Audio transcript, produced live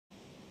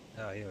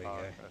Oh, here we Oh,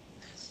 go.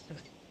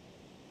 okay.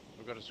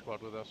 We've got a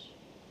squad with us.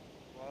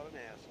 What an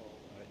asshole.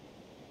 Right.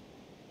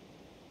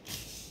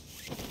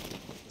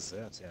 This is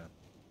our town.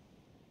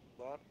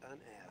 What an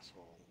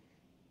asshole.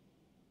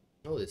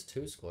 Oh, there's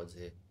two squads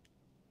here.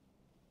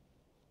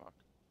 Fuck.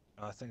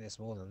 Oh, I think there's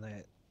more than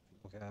that.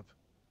 If you look up.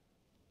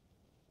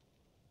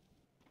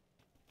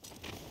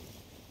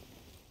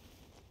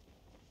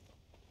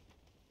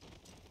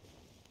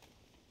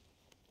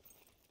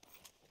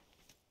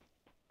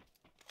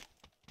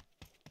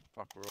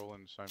 Fuck, we're all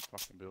in the same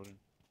fucking building.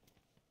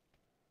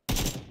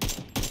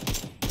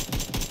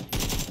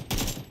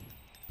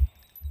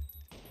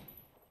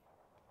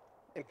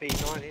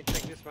 MP9 here,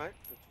 take this, mate.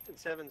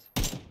 It's sevens.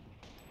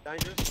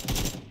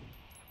 Dangerous.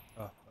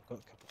 Oh, I've got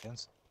a couple of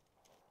guns.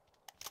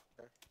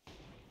 Okay.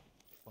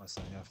 Find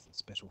something after the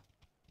special.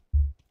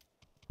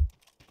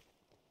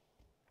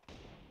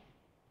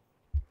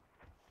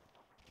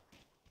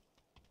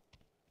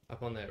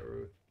 Up on that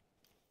roof.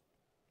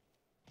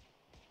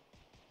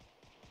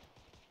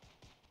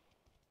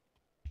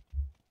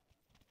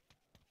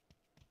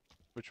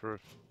 Which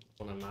roof?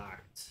 On a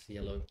marked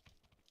yellow.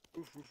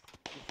 Oof, oof,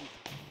 oof,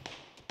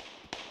 oof.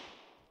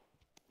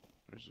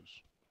 Who's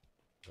this?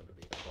 Gotta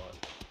be a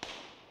bot.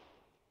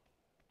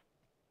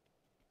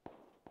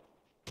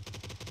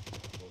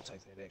 We'll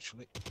take that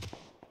actually.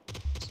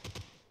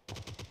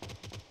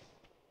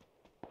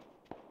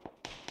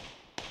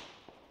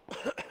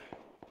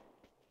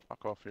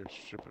 Fuck off, you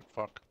stupid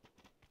fuck.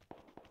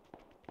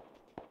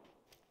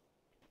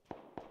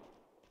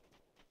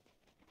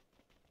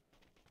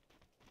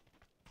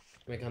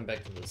 We come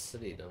back to the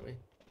city, don't we?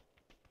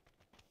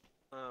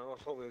 I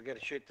thought we were going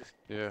to shoot this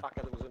Yeah. fucker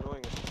that was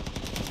annoying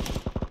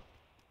us.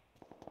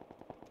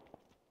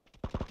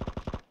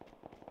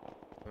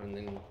 And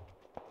then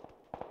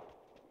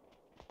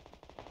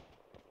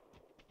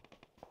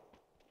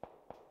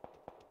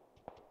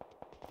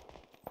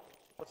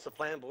What's the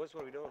plan, boys?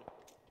 What are we doing?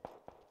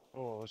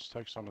 Oh, let's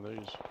take some of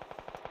these.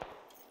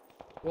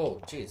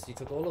 whoa, jeez, you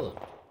took all of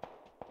them.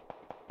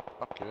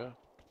 Fuck yeah.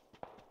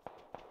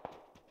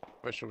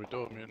 Where should we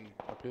do it, man?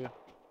 Up here?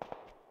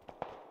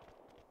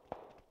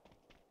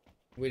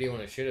 Where do you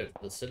want to shoot it?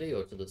 To the city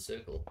or to the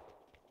circle?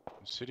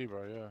 The city,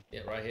 bro, yeah.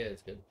 Yeah, right here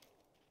is good.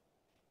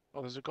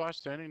 Oh, there's a guy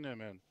standing there,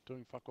 man.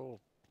 Doing fuck all.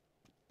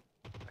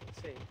 I can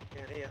see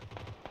down here.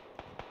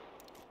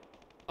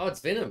 Oh, it's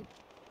Venom.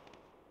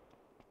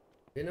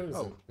 Venom's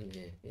Oh. in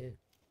here, yeah.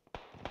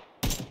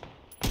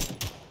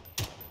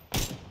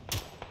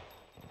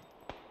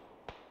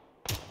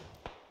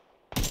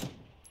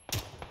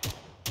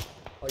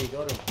 Oh, you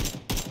got him.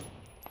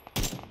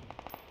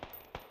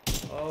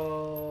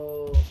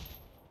 Oh.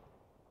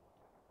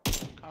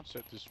 Can't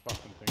set this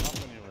fucking thing up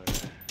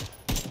anyway.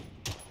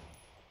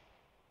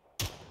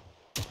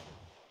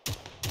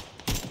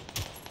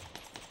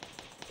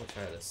 Wish I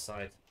had a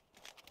sight.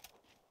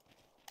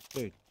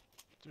 Dude.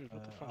 Dude,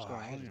 what the fuck's I going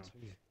on had here? it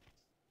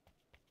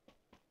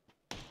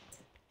too.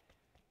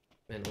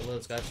 Man, all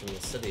those guys from the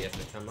city have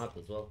to come up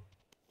as well.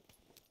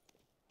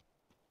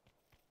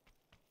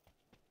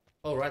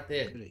 Oh, right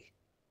there. Really?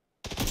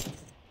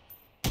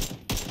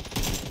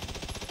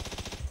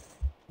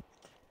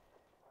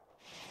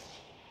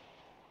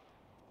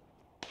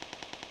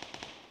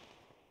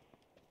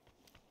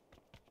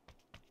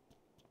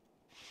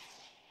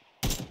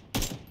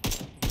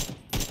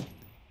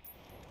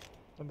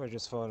 Somebody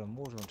just fired on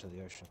water into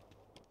the ocean.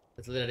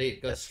 Let's let it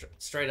eat. Go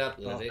straight up,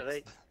 let it Let it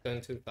eat.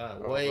 Going too far.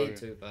 Oh, Way buddy.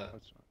 too far.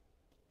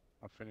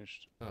 I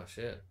finished. Oh,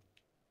 shit.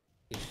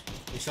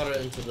 He shot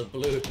it into the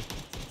blue.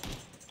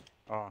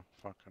 Oh,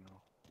 fucking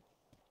hell.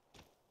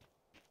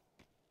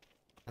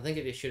 I think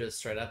if you shoot it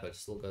straight up, it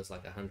still goes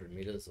like 100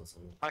 meters or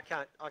something. I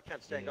can't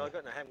stand. Yeah. I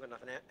haven't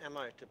got enough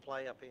ammo to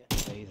play up here.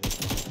 Either.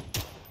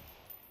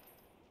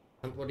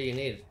 What do you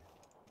need?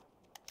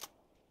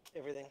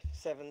 Everything,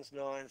 sevens,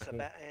 nines,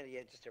 about and yeah,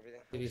 just everything.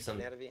 Give you Just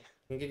getting some- out of here.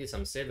 I can give you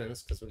some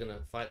sevens because we're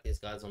gonna fight these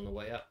guys on the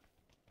way up.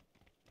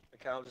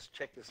 Okay, I'll just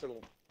check this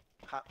little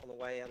hut on the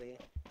way out of here.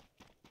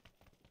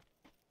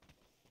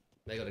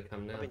 They gotta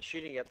come now. I've been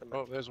shooting at them.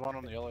 Oh, there's one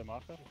on the yellow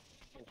marker.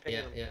 And pinging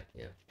Yeah, them. yeah,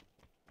 yeah.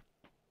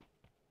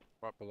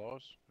 Right below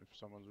us, if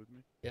someone's with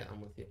me. Yeah,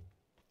 I'm with you.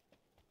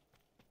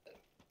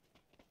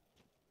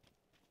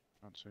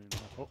 Can't see him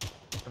now. Oh,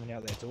 Coming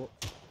out that door.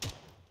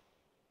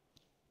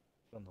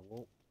 On the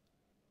wall.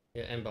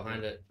 Yeah, and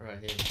behind it, right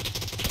here.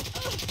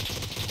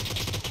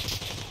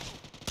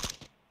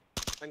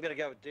 I'm gonna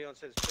go with Dion.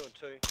 Says 2 and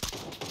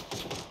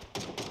 2.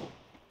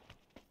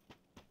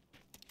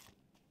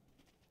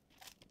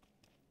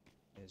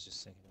 Yeah, it's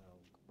just thinking,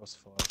 oh,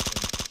 crossfire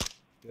thing.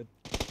 Good.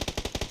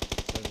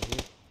 It's over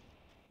here.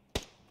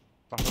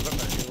 fuck, I've got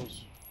no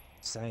heals.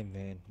 Same,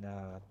 man.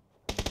 Nah.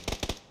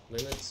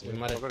 Limits? We Yeah,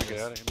 might I've have gotta get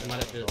out of here, we man.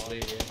 might have to just I'll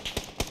leave, yeah.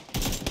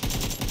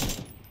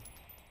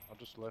 I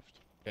just left.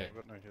 Okay. I've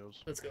got no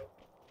heals. Let's go.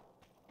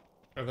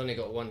 I've only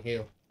got one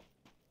heal.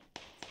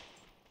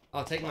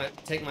 I'll take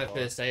my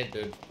first aid,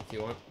 dude, if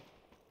you want.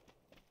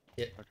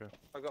 Okay.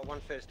 I've got one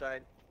first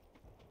aid.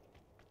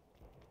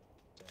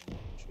 Damn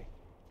infantry.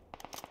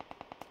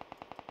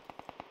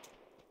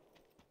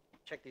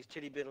 check these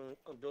titty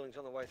buildings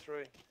on the way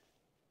through.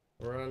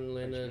 Run,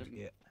 Leonard.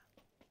 Yeah.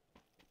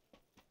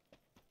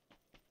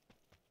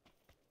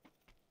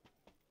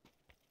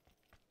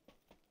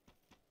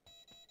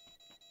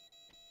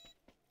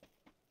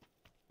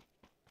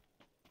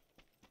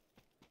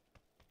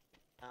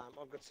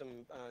 I've got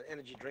some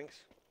energy drinks.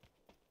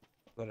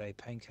 Got a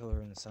painkiller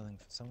and something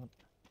for someone.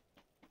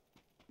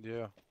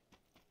 Yeah.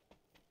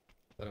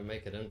 Gotta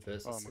make it in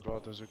first. Oh my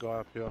god, there's a guy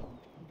up here.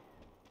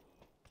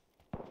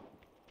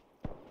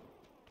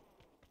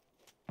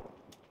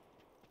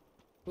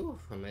 Ooh,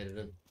 I made it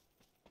in.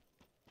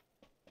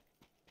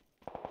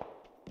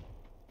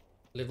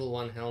 Level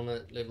 1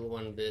 helmet, level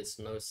 1 bits,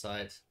 no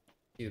sight,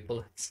 few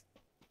bullets.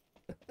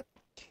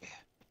 Yeah.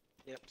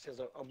 Yep, says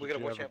we Did gotta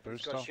you watch have a out for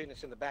this guy booster? shooting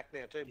us in the back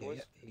now too, Yeah, boys.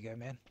 yeah. Here you go,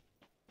 man.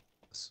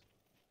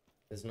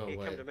 There's no Here,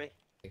 way come to me.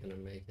 they're gonna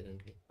make it in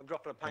here. I'm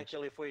dropping a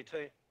painkiller for you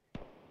too.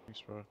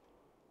 Thanks, bro.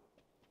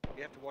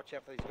 You have to watch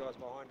out for these guys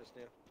behind us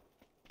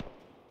now.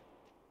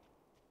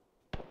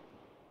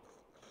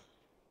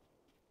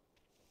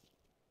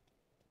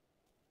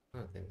 I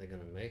don't think they're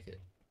gonna make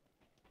it.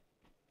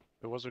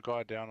 There was a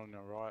guy down on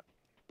your right.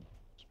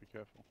 Just be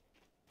careful.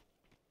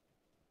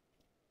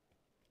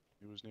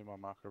 He was near my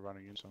marker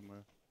running in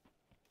somewhere.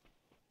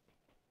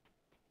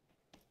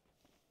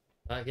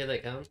 Here they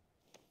come.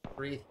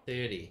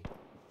 330.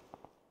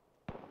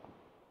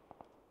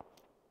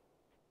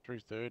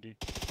 330.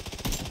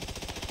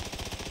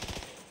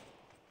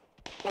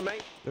 Come on,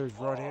 mate. Dude,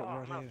 right Oh, here,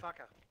 right here.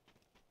 motherfucker.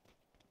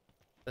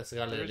 That's the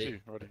guy Where that is did. he,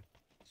 Roddy?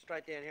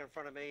 Straight down here in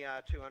front of me,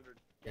 200.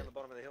 Yeah. Down the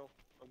bottom of the hill.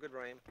 I'm good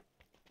where I am.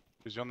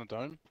 Is he on the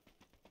dome?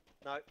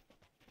 No.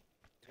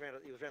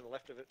 He was around the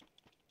left of it.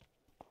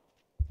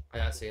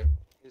 Yeah, I see him.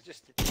 He was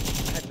just...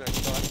 I had no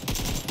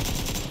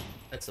sight.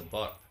 That's a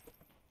bot.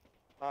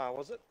 Ah,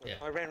 was it? Yeah.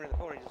 I ran around the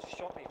corner, he just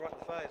shot me right in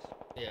the face.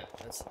 Yeah,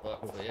 that's a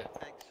bot for you.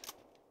 Thanks.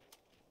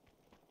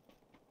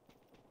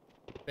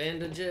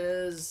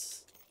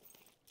 Bandages.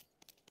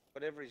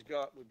 Whatever he's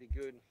got would be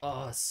good.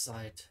 Oh,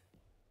 sight.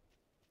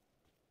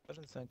 I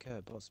don't think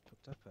boss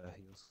picked up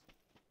heals.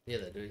 Yeah,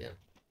 they do. Yeah.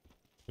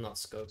 Not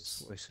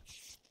scopes. Sweet.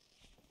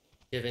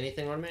 You have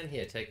anything on, man?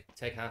 Here,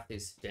 take half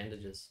these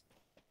bandages.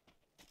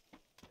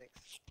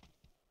 Thanks.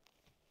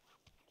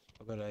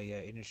 I've got a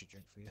energy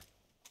drink for you.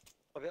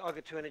 I've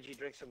got 2 energy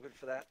drinks, I'm good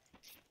for that.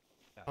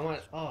 I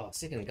might. Oh,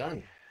 second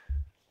gun.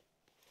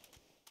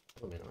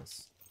 That'll be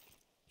nice.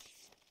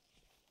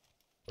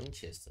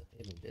 Winchester,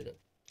 even better.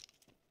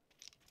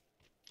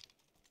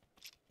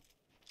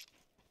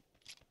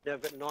 Now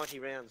I've got 90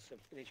 rounds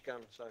in each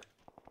gun, so I'm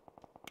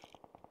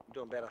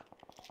doing better.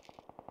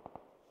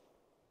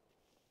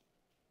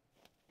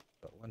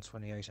 Got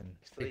 128 and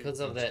It's for the- Because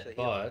of it's that the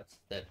heal. bot,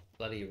 that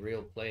bloody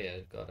real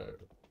player got a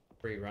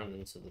free run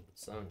into the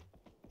zone.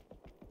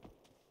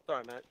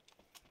 Sorry, mate.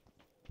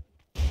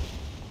 I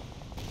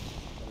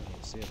don't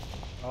even see it.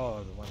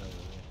 Oh, the one over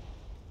there.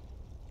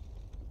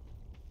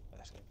 That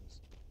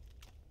happens.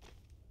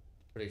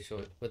 Pretty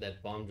sure where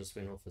that bomb just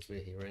went off is where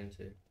he ran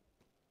to.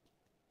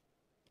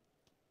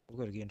 We've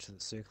got to get into the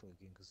circle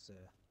again because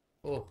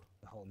Oh,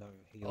 the whole no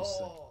heals.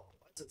 oh,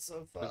 why is it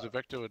so far? There's a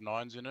vector with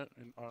 9s in it,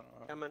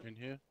 Coming. in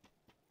here.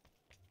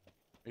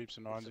 Heaps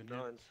of 9s Some in here.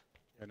 nines.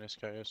 And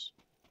SKS.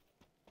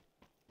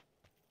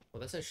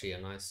 Well, that's actually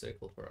a nice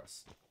circle for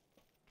us.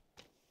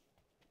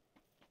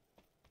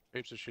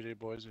 Heaps of shit here,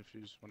 boys, if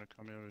you just want to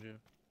come over here.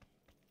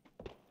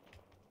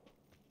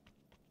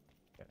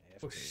 Gonna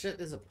have Oh to. shit,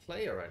 there's a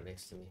player right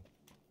next to me.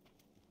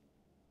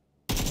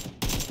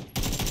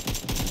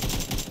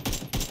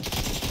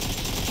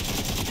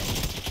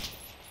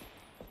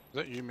 Is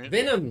that you, man?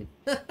 Venom!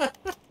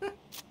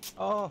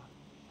 Oh!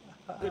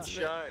 Good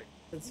show.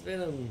 It's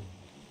Venom.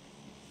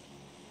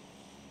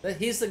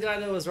 He's the guy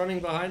that was running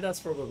behind us,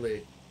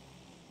 probably.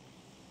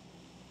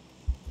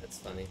 That's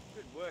funny.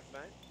 Good work,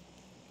 mate.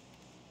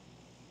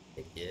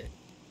 Heck yeah.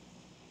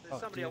 There's Oh,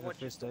 somebody do you I have a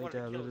want you first to aid, want to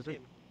kill Little is Dick?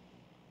 him.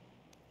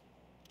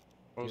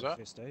 What was Do you have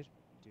that? a first aid?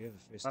 Do you have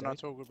a first No, aid? no,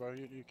 it's all good, bro.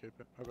 You keep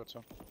it. I got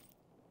some.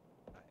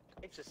 Alright,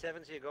 Heaps of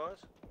 7s here, guys.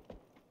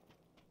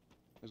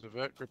 There's a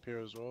vert grip here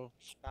as well.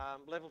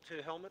 Level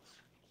 2 helmets.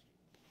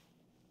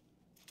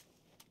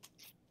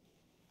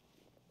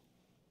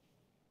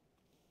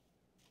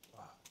 cool.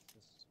 Oh,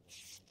 this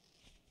is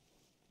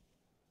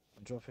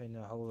I'm dropping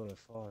a whole lot of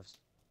 5s.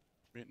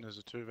 Meeting, there's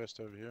a 2 vest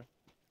over here.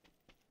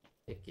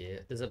 Heck yeah.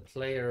 There's a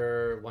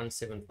player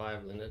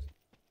 175, Leonard.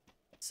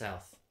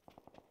 South.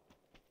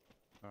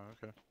 Oh,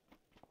 okay.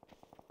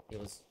 He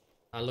was.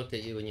 I looked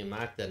at you when you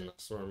marked that and I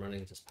saw him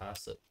running just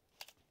past it.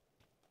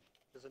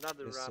 There's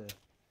another There's,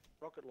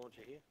 rocket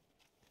launcher here.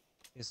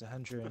 there's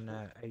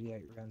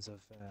 188 rounds of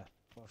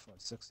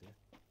 5.56 there.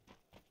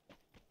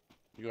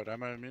 You got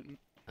ammo, Minton?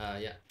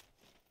 Yeah.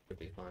 Should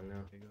be fine now.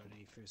 Have you got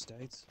any first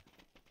aids?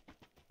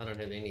 I don't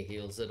have any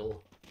heals at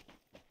all.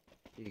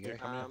 Here you go.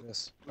 come here.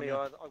 This. Me, here.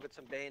 I've got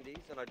some bandies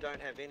and I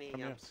don't have any. Come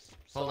here.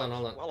 Hold on, sights.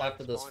 hold on. Well,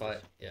 After this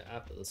spiders. fight. Yeah,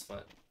 after this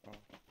fight.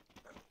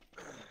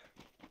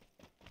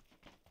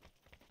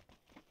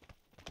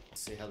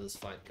 See how this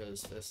fight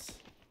goes first.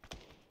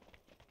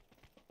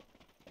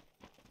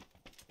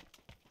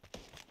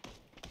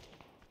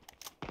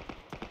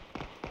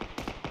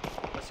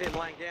 see him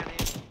laying down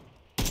here.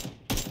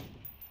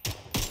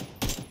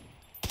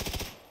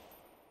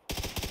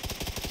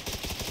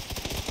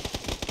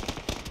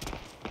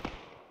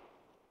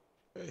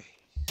 Hey.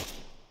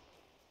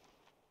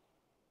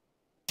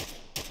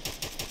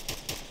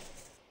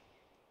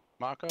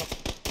 Marker.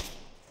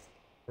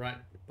 Right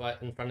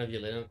in front of you,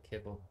 Leonard.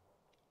 Careful.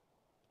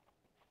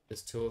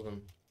 There's two of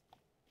them.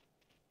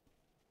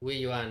 Where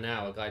you are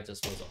now, a guy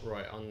just was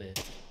right on there.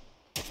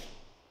 I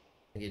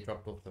think he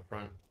dropped off the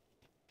front.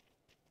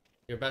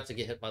 You're about to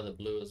get hit by the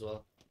blue as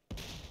well.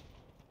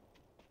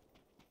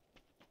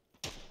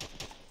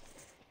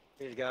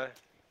 Here you go.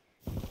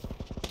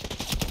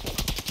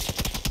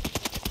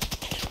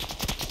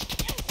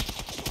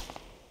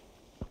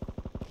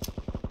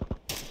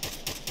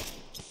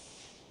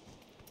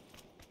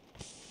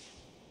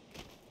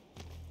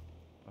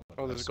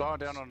 Oh, there's a guy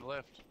down on the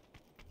left.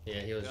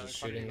 Yeah, he was Yeah, just in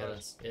front of shooting you at guys.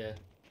 us. Yeah.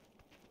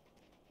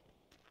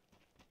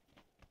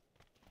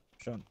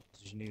 Sean,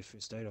 did you need a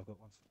first aid? I've got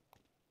one.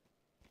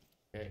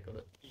 Yeah, got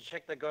it. Did you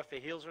check that guy for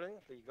heals or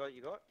anything? That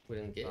you got? We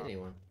didn't get No.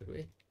 anyone, did we?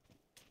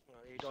 No,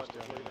 he He's died just in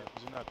the down blue in that, man.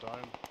 he's in that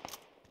dome.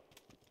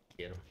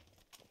 Get him.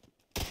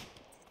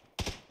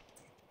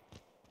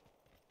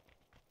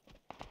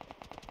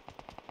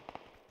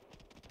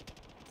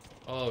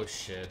 Oh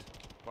shit.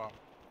 Wow.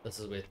 This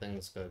is where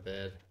things go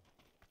bad.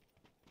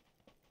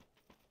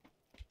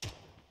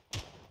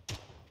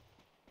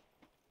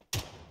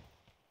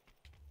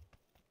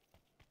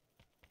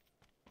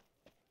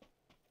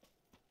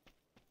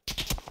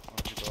 Oh,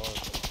 he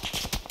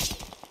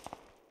died.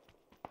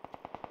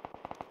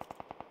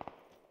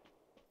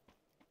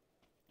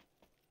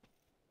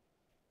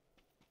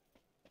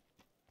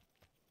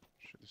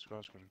 Shit, this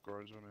guy's got a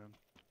grozer, man.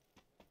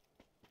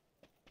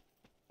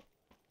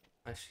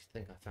 I actually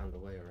think I found a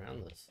way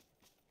around this.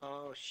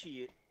 Oh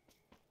shit.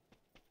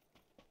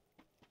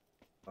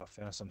 I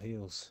found some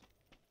heals.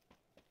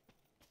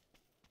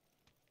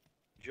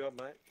 Good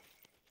job,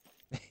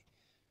 mate.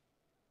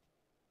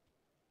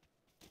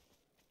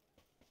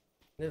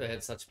 Never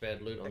had such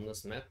bad loot on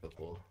this map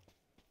before.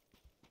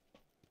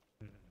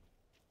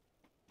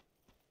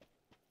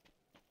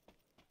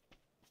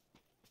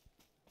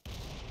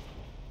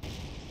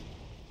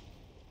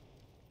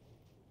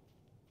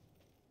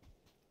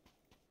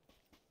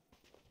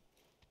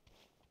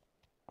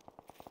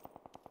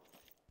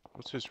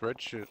 What's this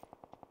red shit?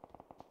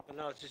 I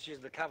know, it's just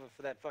using the cover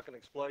for that fucking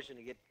explosion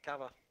to get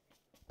cover.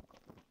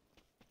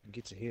 You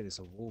get to here, there's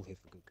a wall here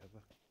for good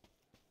cover.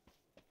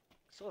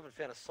 Still haven't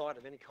found a site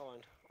of any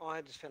kind. Oh,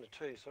 I just found a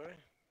two, sorry.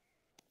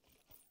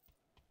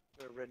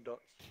 They're red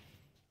dots.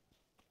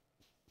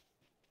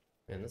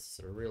 Man, this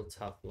is a real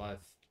tough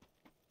life.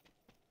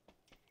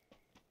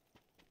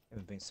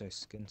 Haven't been so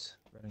skint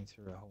running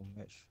through a whole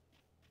match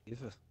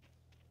ever.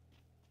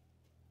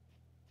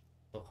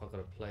 Oh, I got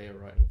a player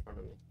right in front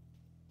of me.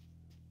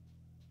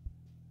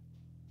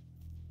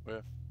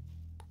 Where?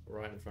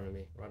 Right in front of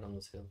me, right on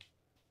this hill.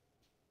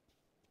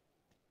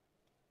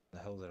 The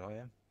hell that I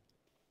am.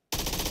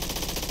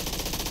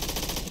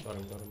 Got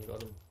him, got him,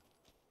 got him.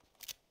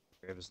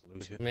 Whoever's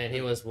losing. Man,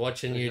 he was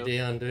watching you Yeah.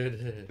 down,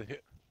 dude.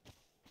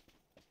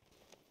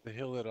 The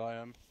hill that I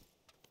am.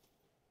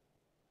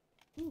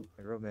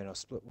 Hey, Rob, man, I'll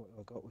split what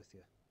I got with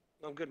you.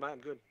 I'm good, mate, I'm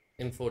good.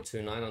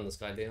 M429 on this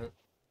guy down.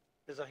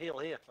 There's a heal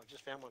here. I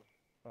just found one.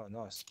 Oh,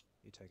 nice.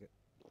 You take it.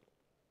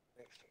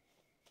 Thanks.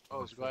 Oh,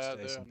 there's a guy out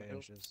there on the hill.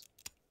 bandages.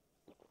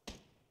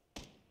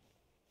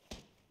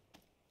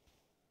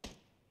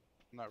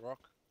 On that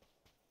rock.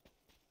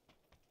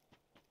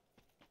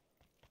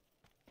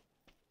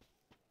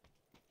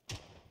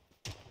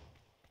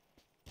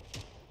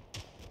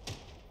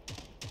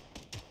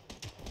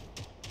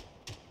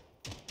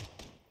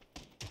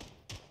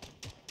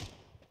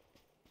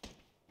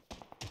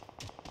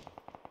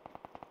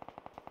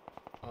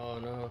 Oh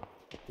no.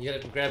 You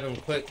gotta grab him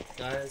quick,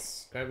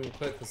 guys. Grab him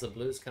quick because the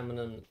blue's coming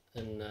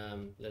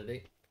in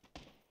Lily.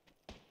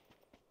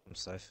 I'm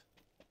safe.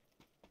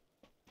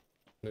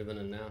 Moving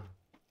in now.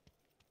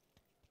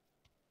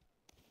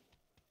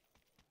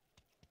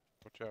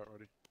 Watch out,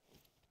 Roddy.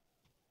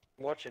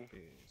 I'm watching.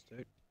 Yes,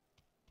 dude.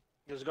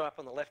 There's a guy up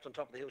on the left on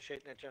top of the hill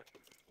shooting at you.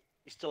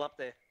 He's still up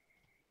there.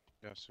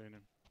 Yeah, I've seen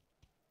him.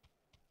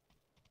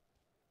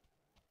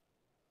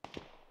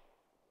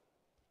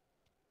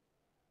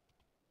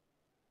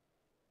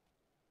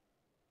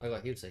 I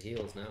got heaps of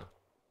heals now.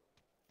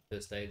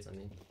 First aids, I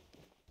mean.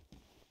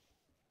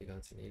 If you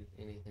guys need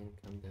anything,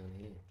 come down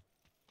here.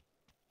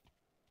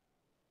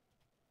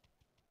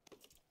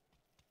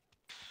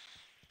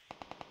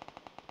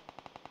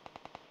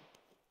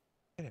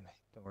 Anyway,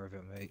 don't worry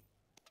about me.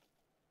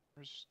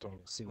 Where's this dog?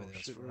 Let's see where Oh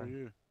that's shit, where are from.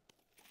 you?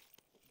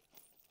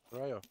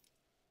 Where are you?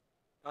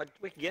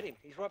 We can get him.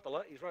 He's right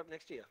below. He's right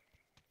next to you.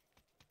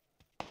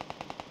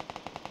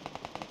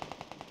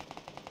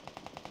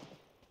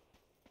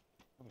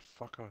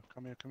 Motherfucker,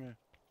 come here, come here.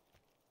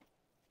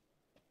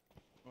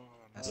 Oh,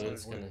 That's no. it.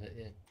 Blue's gonna hit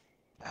you.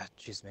 Ah,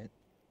 jeez, man.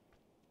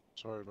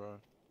 Sorry, bro.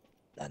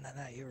 No,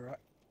 you're right.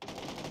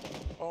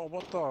 Oh,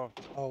 what the?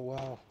 Oh,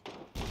 wow.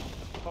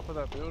 Top of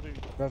that building.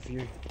 Above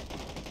you.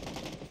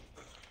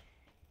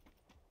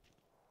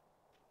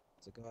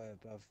 a guy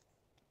above.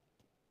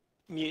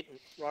 Mutant,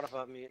 right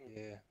above mutant.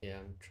 Yeah. Yeah,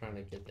 I'm trying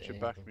to get the Get your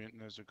back, angle. Mutant.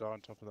 There's a guy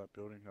on top of that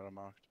building that I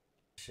marked.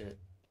 Shit.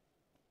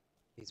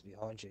 He's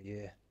behind you,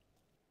 yeah.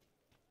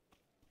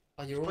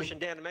 Oh, He's you're all... pushing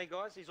down to me,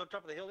 guys. He's on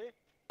top of the hill here.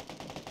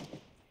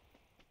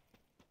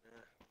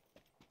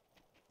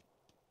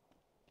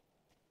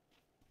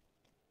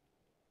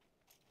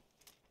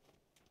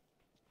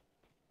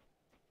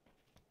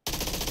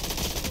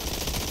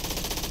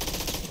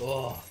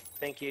 Oh,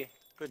 Thank you.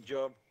 Good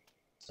job.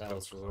 that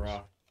was close.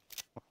 rough.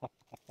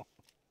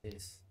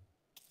 Jeez.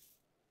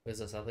 Where's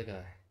this other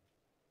guy?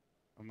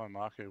 On my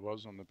marker, he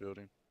was on the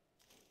building.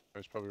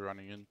 He's probably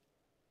running in.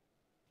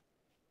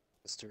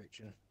 This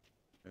direction.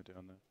 Yeah,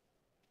 down there.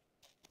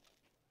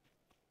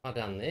 Oh,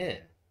 down there.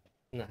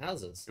 In the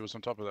houses. He was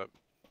on top of that.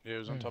 Yeah, he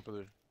was on Hmm. top of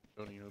the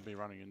building. He'll be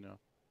running in now.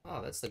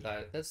 Oh, that's the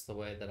guy. That's the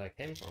way that I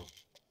came from.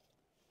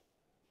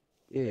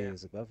 Yeah, Yeah.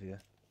 he's above you.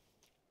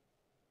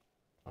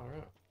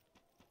 Alright.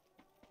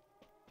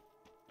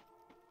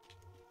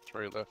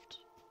 3 left.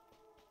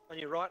 On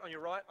your right,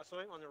 I saw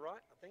him on the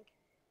right, I think.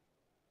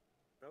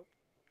 Nope.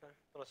 Okay.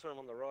 But I saw him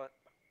on the right.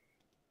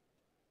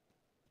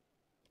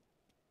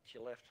 To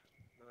your left.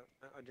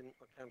 No, I didn't.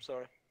 Okay, I'm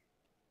sorry.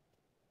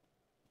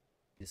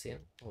 You see him?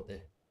 Oh,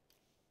 there.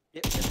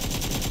 Yep.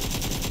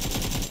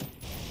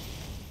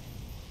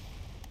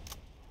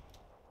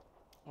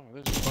 Oh,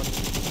 there's a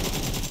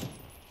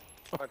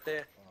bunch. Right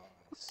there.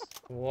 Nice.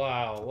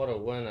 Wow, what a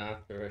win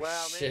after a Wow,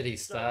 man. shitty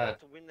so hard start.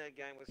 to win that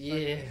game with so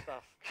Yeah. much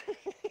stuff.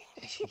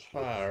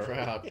 Far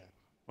out.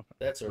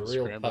 That's a We're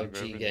real scrambling for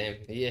PUBG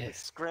everything. game. You Yeah.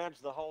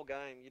 scrounged the whole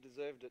game. You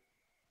deserved it.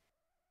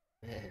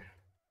 Man.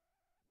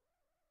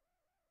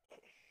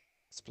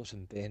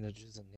 Splitting bandages and